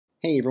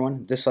Hey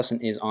everyone, this lesson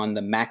is on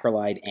the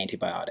macrolide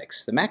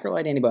antibiotics. The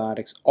macrolide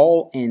antibiotics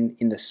all end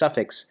in the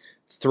suffix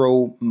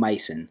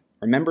thromycin.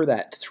 Remember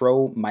that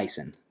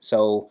thromycin.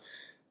 So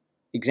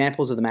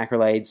examples of the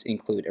macrolides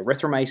include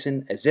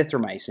erythromycin,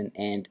 azithromycin,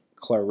 and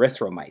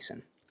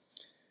clarithromycin.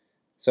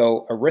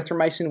 So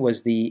erythromycin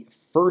was the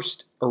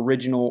first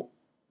original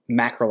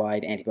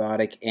macrolide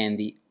antibiotic, and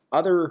the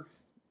other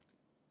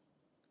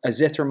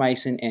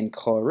azithromycin and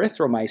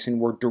clarithromycin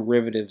were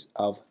derivatives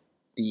of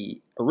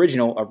the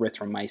original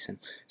erythromycin.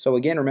 So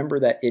again, remember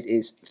that it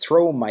is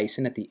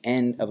thromycin at the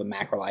end of a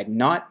macrolide,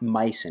 not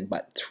mycin,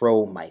 but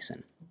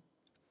thromycin.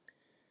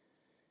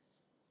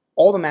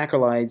 All the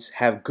macrolides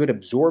have good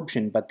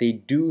absorption, but they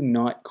do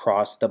not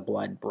cross the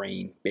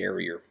blood-brain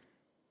barrier.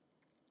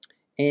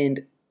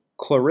 And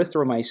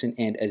clarithromycin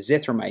and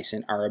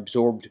azithromycin are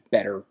absorbed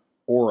better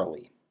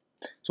orally.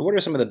 So what are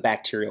some of the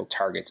bacterial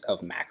targets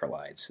of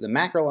macrolides? The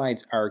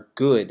macrolides are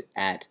good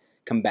at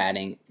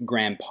combating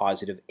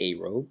gram-positive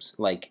aerobes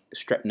like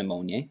strep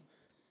pneumoniae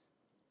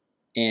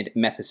and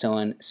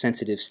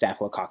methicillin-sensitive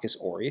Staphylococcus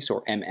aureus,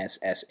 or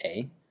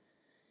MSSA.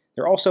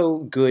 They're also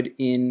good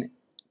in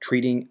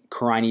treating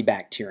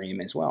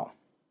Corynebacterium as well,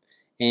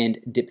 and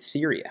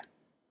diphtheria.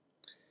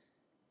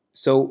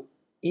 So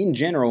in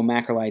general,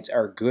 macrolides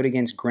are good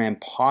against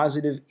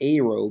gram-positive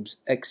aerobes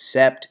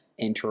except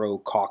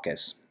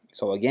Enterococcus.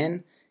 So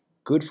again,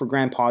 good for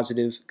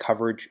gram-positive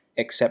coverage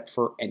except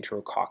for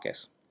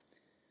Enterococcus.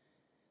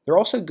 They're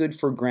also good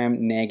for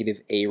gram-negative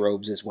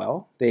aerobes as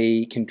well.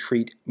 They can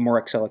treat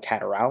Moraxella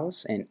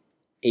catarrhalis and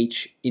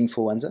H.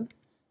 influenza.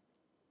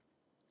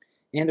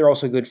 And they're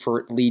also good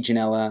for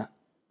Legionella,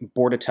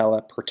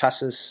 Bordetella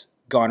pertussis,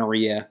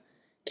 gonorrhea,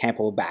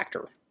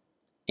 Campylobacter,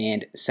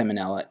 and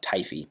Salmonella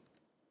typhi.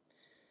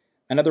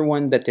 Another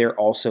one that they're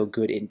also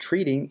good in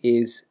treating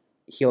is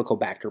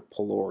Helicobacter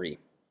pylori.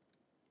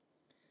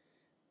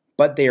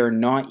 But they are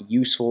not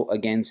useful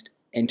against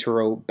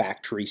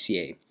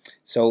Enterobacteriaceae.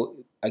 So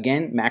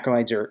again,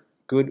 macrolides are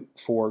good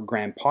for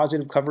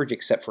gram-positive coverage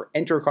except for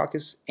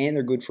Enterococcus, and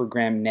they're good for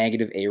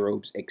gram-negative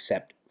aerobes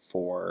except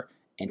for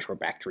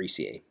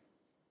Enterobacteriaceae.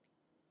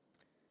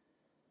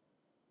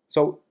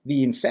 So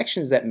the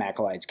infections that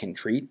macrolides can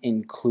treat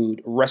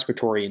include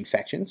respiratory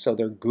infections, so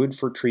they're good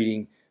for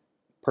treating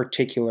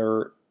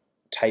particular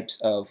types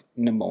of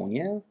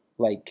pneumonia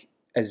like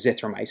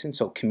azithromycin.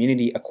 So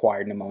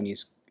community-acquired pneumonia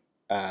is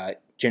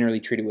generally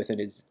treated with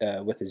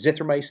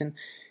azithromycin,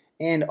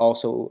 and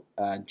also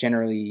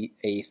generally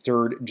a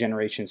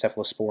third-generation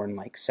cephalosporin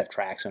like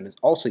ceftriaxone is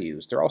also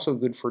used. They're also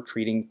good for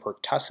treating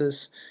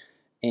pertussis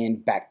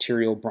and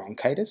bacterial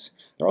bronchitis.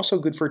 They're also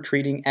good for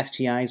treating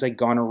STIs like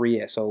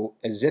gonorrhea. So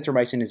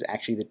azithromycin is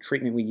actually the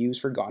treatment we use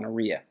for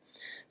gonorrhea.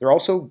 They're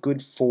also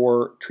good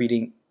for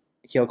treating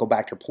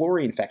Helicobacter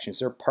pylori infections.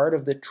 They're part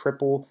of the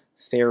triple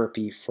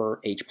therapy for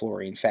H.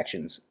 pylori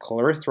infections.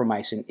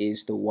 Clarithromycin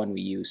is the one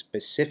we use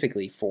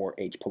specifically for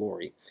H.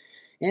 pylori.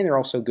 And they're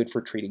also good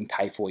for treating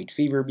typhoid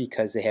fever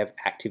because they have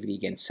activity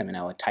against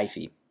Salmonella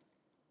typhi.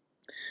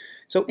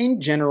 So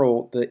in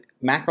general, the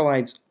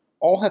macrolides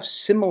all have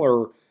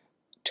similar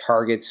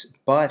targets,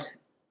 but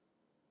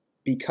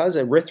because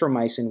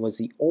erythromycin was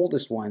the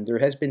oldest one, there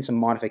has been some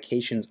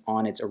modifications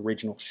on its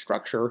original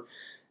structure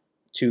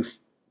to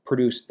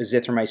produce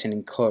azithromycin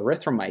and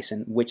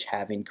clarithromycin, which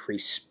have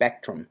increased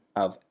spectrum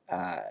of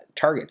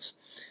targets.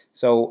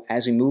 So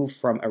as we move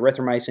from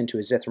erythromycin to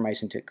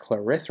azithromycin to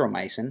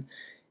clarithromycin,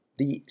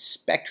 the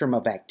spectrum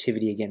of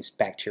activity against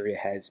bacteria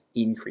has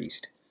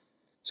increased.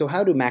 So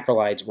how do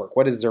macrolides work?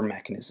 What is their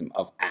mechanism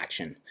of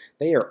action?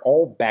 They are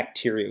all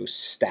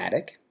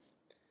bacteriostatic,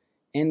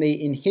 and they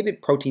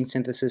inhibit protein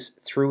synthesis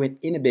through an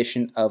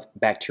inhibition of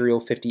bacterial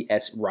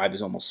 50S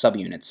ribosomal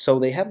subunits. So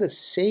they have the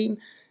same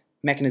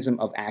mechanism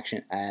of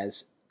action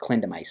as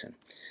clindamycin.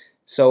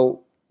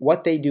 So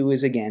what they do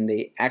is, again,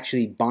 they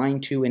actually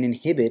bind to and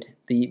inhibit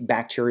the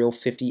bacterial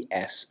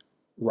 50S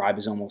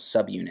ribosomal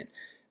subunit,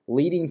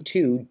 leading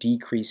to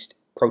decreased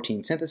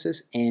protein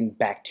synthesis and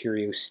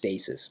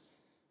bacteriostasis.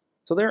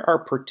 So there are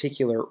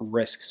particular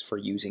risks for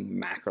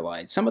using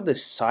macrolides. Some of the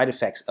side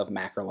effects of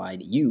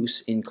macrolide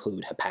use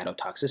include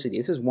hepatotoxicity.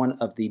 This is one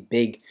of the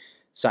big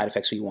side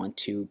effects we want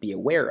to be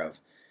aware of.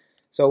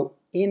 So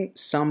in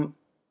some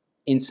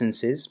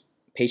instances,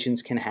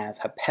 patients can have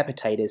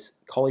hepatitis,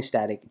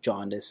 cholestatic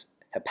jaundice,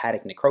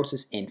 hepatic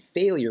necrosis, and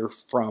failure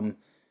from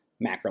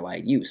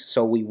macrolide use.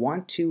 So we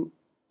want to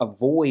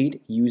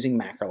avoid using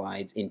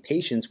macrolides in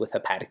patients with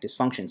hepatic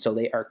dysfunction. So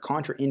they are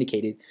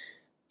contraindicated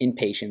in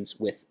patients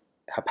with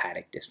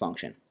hepatic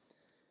dysfunction.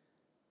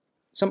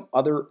 Some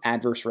other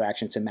adverse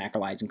reactions to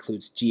macrolides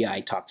includes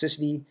GI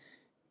toxicity,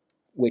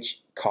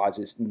 which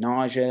causes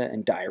nausea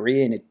and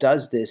diarrhea, and it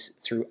does this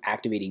through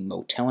activating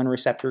motilin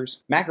receptors.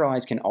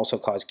 Macrolides can also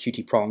cause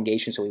QT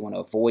prolongation, so we want to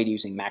avoid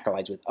using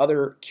macrolides with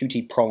other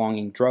QT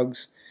prolonging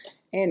drugs.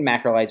 And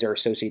macrolides are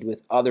associated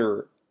with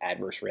other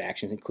adverse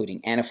reactions,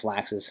 including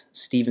anaphylaxis,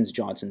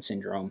 Stevens-Johnson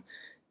syndrome,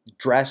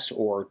 DRESS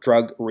or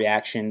drug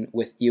reaction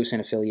with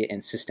eosinophilia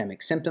and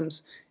systemic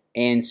symptoms,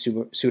 and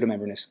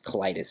pseudomembranous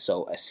colitis,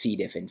 so a C.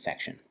 diff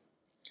infection.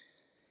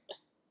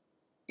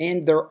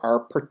 And there are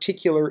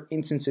particular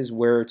instances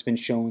where it's been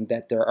shown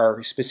that there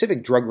are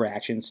specific drug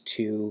reactions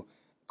to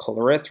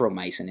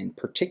clarithromycin in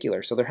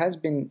particular. So there has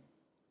been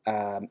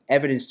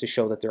evidence to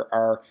show that there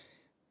are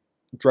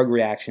drug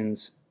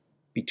reactions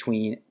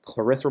between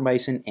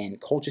clarithromycin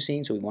and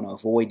colchicine, so we want to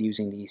avoid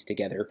using these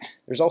together.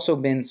 There's also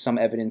been some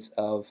evidence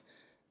of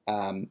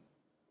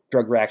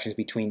drug reactions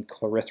between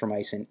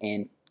clarithromycin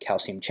and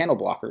calcium channel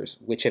blockers,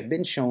 which have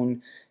been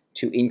shown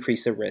to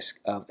increase the risk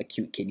of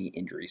acute kidney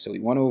injury. So we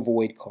want to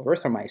avoid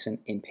clarithromycin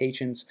in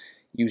patients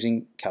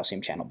using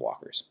calcium channel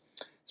blockers.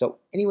 So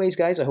anyways,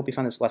 guys, I hope you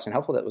found this lesson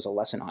helpful. That was a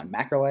lesson on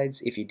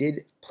macrolides. If you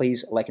did,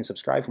 please like and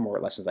subscribe for more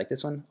lessons like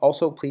this one.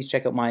 Also, please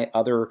check out my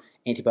other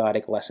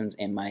antibiotic lessons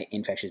and my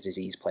infectious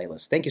disease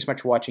playlist. Thank you so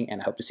much for watching,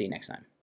 and I hope to see you next time.